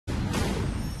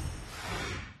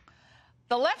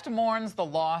The left mourns the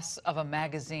loss of a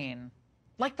magazine,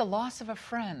 like the loss of a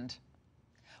friend.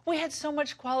 We had so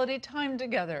much quality time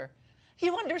together.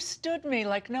 You understood me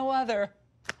like no other.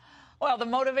 Well, the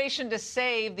motivation to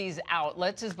save these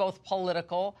outlets is both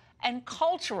political and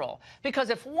cultural, because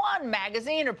if one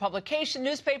magazine or publication,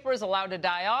 newspaper is allowed to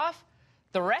die off,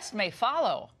 the rest may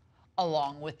follow,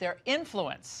 along with their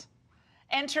influence.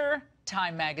 Enter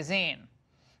Time magazine.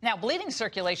 Now, bleeding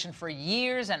circulation for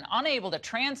years and unable to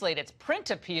translate its print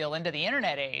appeal into the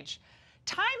internet age,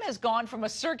 Time has gone from a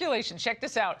circulation, check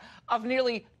this out, of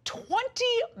nearly 20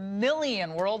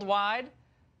 million worldwide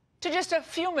to just a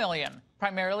few million,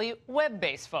 primarily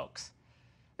web-based folks.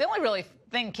 The only really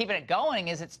thing keeping it going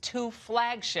is its two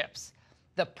flagships.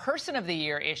 The Person of the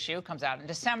Year issue comes out in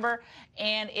December,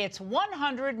 and its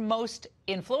 100 Most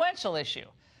Influential issue.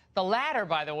 The latter,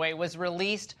 by the way, was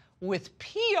released with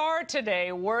PR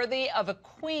today worthy of a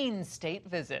Queen state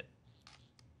visit.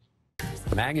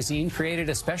 The magazine created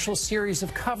a special series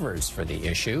of covers for the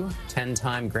issue.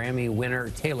 10-time Grammy winner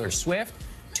Taylor Swift,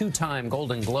 2-time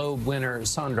Golden Globe winner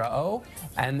Sandra Oh,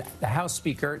 and the House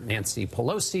Speaker Nancy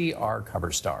Pelosi are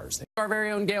cover stars. Our very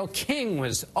own Gayle King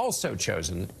was also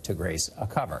chosen to grace a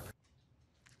cover.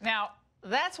 Now,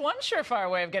 that's one surefire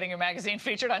way of getting your magazine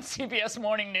featured on CBS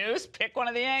Morning News. Pick one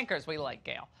of the anchors. We like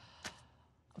Gayle.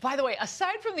 By the way,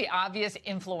 aside from the obvious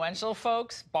influential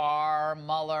folks, Barr,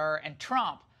 Mueller, and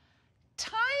Trump,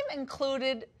 Time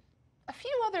included a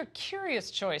few other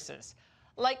curious choices,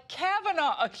 like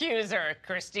Kavanaugh accuser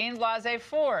Christine Blasey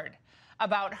Ford.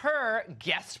 About her,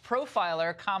 guest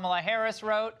profiler Kamala Harris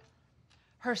wrote,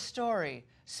 "Her story,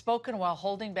 spoken while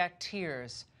holding back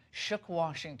tears, shook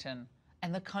Washington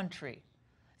and the country.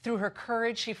 Through her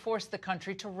courage, she forced the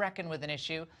country to reckon with an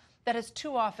issue that has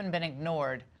too often been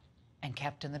ignored and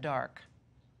kept in the dark."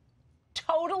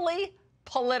 Totally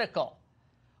political.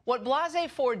 What Blasey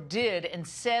Ford did and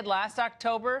said last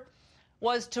October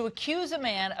was to accuse a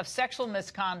man of sexual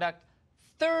misconduct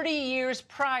 30 years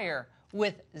prior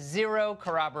with zero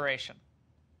corroboration.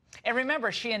 And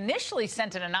remember, she initially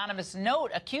sent an anonymous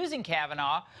note accusing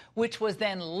Kavanaugh, which was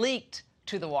then leaked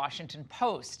to the Washington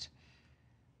Post.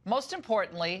 Most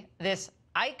importantly, this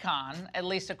icon, at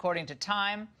least according to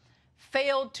Time,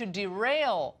 failed to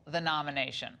derail the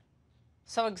nomination.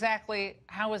 So exactly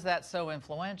how is that so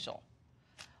influential?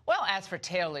 Well, as for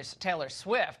Taylor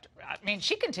Swift, I mean,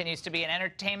 she continues to be an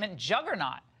entertainment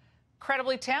juggernaut,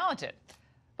 incredibly talented.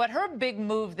 But her big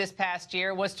move this past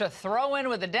year was to throw in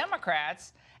with the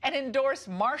Democrats and endorse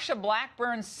Marsha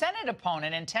Blackburn's Senate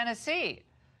opponent in Tennessee.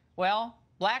 Well,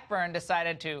 Blackburn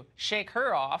decided to shake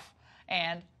her off,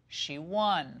 and she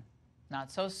won.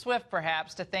 Not so swift,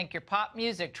 perhaps, to think your pop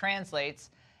music translates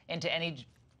into any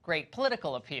great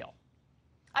political appeal.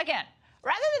 Again,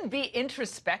 rather than be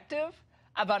introspective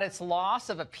about its loss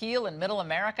of appeal in Middle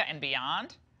America and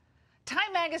beyond,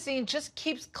 Time magazine just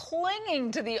keeps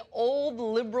clinging to the old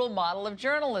liberal model of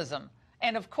journalism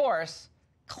and, of course,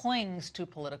 clings to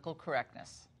political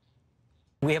correctness.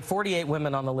 We have 48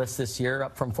 women on the list this year,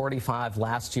 up from 45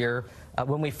 last year.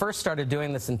 When we first started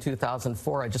doing this in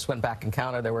 2004, I just went back and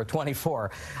counted, there were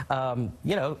 24. You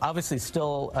know, obviously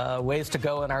still ways to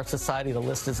go in our society. The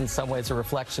list is in some ways a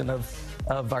reflection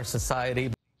of our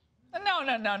society. No.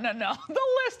 The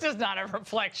list is not a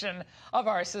reflection of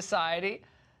our society.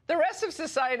 The rest of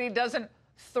society doesn't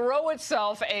throw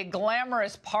itself a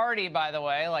glamorous party, by the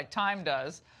way, like Time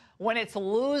does, when it's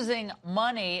losing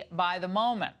money by the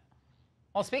moment.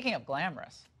 Well, speaking of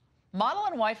glamorous, model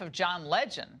and wife of John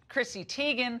Legend, Chrissy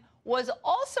Teigen, was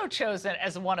also chosen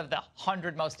as one of the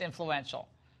 100 most influential.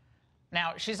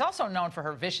 Now, she's also known for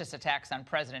her vicious attacks on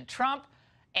President Trump,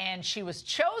 and she was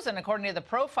chosen, according to the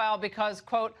profile, because,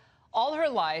 quote, all her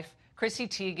life, Chrissy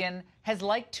Teigen has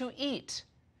liked to eat.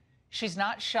 She's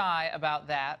not shy about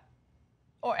that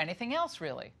or anything else,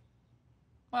 really.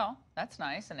 Well, that's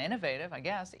nice and innovative, I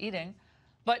guess, eating.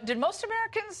 But did most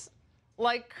Americans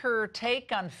like her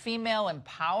take on female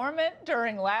empowerment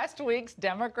during last week's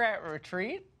Democrat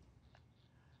retreat?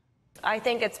 I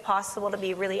think it's possible to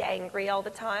be really angry all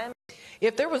the time.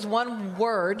 If there was one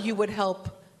word you would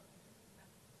help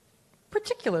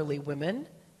particularly women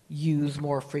use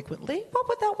more frequently, what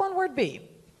would that one word be?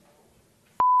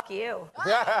 F you.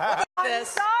 I'm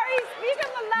sorry, speak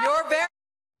on the loud. You're very...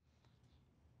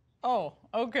 Oh,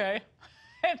 okay.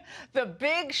 The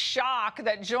big shock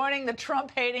that joining the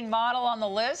Trump-hating model on the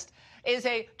list is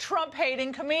a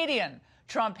Trump-hating comedian,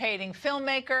 Trump-hating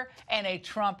filmmaker, and a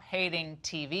Trump-hating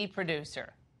TV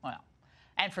producer. Well,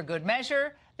 and for good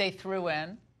measure, they threw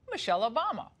in Michelle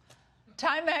Obama.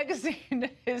 Time magazine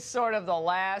is sort of the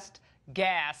last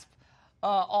gasp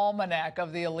almanac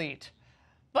of the elite.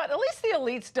 But at least the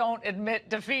elites don't admit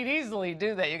defeat easily,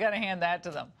 do they? You got to hand that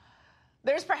to them.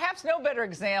 There's perhaps no better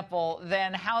example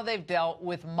than how they've dealt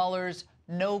with Mueller's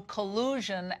no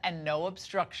collusion and no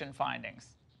obstruction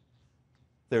findings.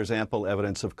 There's ample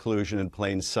evidence of collusion in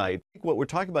plain sight. What we're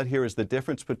talking about here is the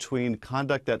difference between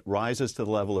conduct that rises to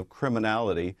the level of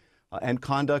criminality and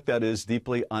conduct that is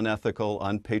deeply unethical,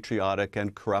 unpatriotic,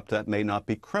 and corrupt that may not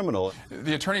be criminal.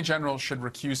 The Attorney General should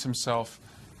recuse himself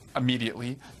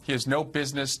immediately. He has no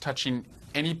business touching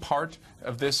any part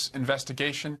of this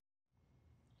investigation.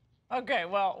 Okay,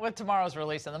 well, with tomorrow's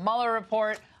release of the Mueller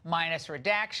report, minus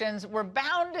redactions, we're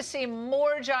bound to see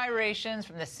more gyrations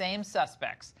from the same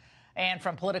suspects and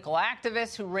from political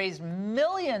activists who raised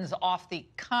millions off the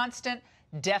constant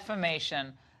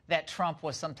defamation that Trump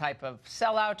was some type of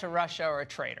sellout to Russia or a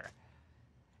traitor.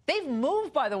 They've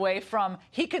moved, by the way, from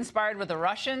he conspired with the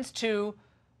Russians to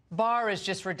Barr is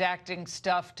just redacting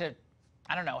stuff to,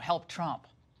 I don't know, help Trump.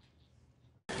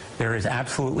 There is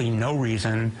absolutely no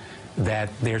reason that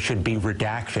there should be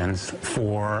redactions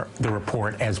for the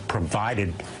report as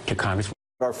provided to Congress.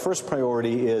 Our first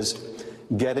priority is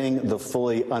getting the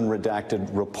fully unredacted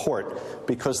report,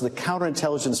 because the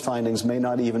counterintelligence findings may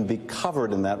not even be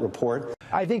covered in that report.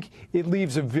 I think it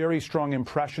leaves a very strong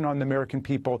impression on the American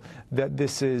people that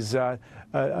this is a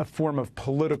form of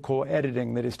political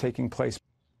editing that is taking place.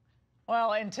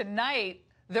 Well, and tonight,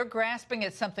 they're grasping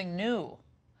at something new.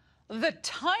 The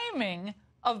timing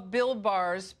of Bill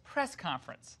Barr's press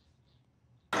conference.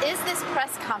 Is this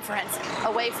press conference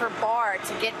a way for Barr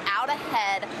to get out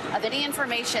ahead of any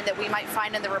information that we might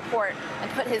find in the report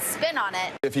and put his spin on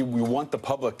it? If we want the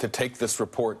public to take this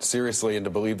report seriously and to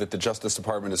believe that the Justice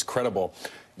Department is credible,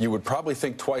 you would probably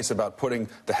think twice about putting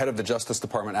the head of the Justice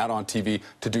Department out on TV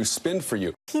to do spin for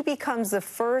you. He becomes the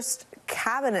first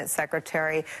cabinet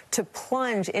secretary to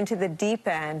plunge into the deep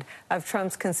end of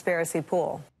Trump's conspiracy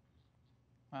pool.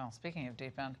 Well, speaking of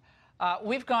deep end,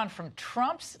 we've gone from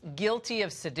Trump's guilty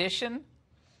of sedition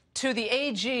to the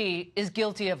AG is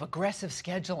guilty of aggressive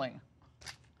scheduling.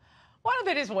 One of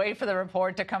it is wait for the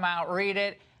report to come out, read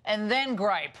it, and then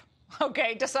gripe.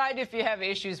 Okay, decide if you have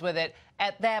issues with it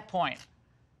at that point.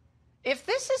 If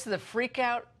this is the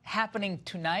freakout happening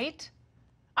tonight,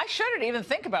 I shudder to even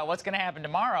think about what's going to happen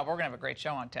tomorrow. We're going to have a great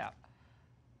show on tap.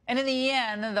 And in the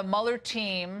end, the Mueller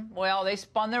team, well, they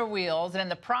spun their wheels, and in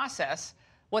the process,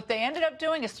 what they ended up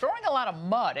doing is throwing a lot of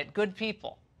mud at good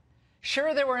people.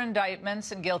 Sure, there were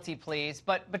indictments and guilty pleas,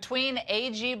 but between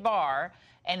AG Barr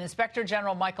and Inspector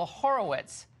General Michael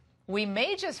Horowitz, we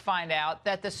may just find out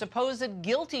that the supposed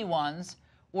guilty ones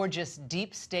were just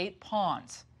deep state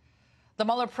pawns. The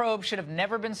Mueller probe should have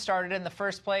never been started in the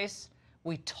first place.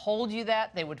 We told you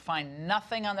that they would find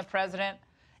nothing on the president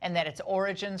and that its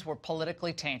origins were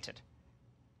politically tainted.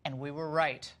 And we were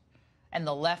right. And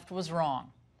the left was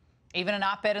wrong. Even an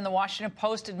op-ed in the Washington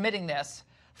Post admitting this.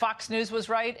 Fox News was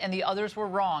right and the others were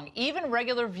wrong. Even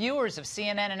regular viewers of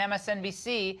CNN and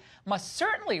MSNBC must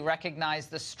certainly recognize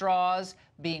the straws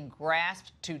being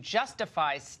grasped to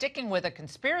justify sticking with a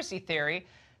conspiracy theory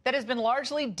that has been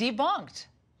largely debunked.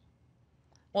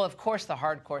 Well, of course, the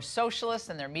hardcore socialists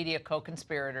and their media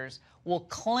co-conspirators will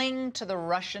cling to the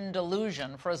Russian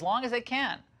delusion for as long as they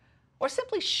can, or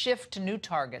simply shift to new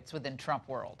targets within Trump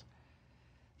world.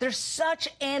 They're such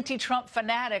anti-Trump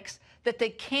fanatics that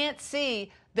they can't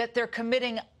see that they're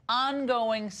committing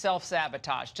ongoing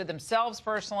self-sabotage to themselves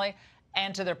personally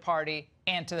and to their party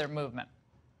and to their movement.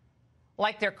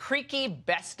 Like their creaky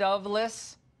best of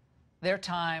lists, their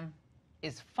time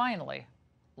is finally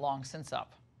long since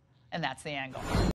up. And that's The Angle.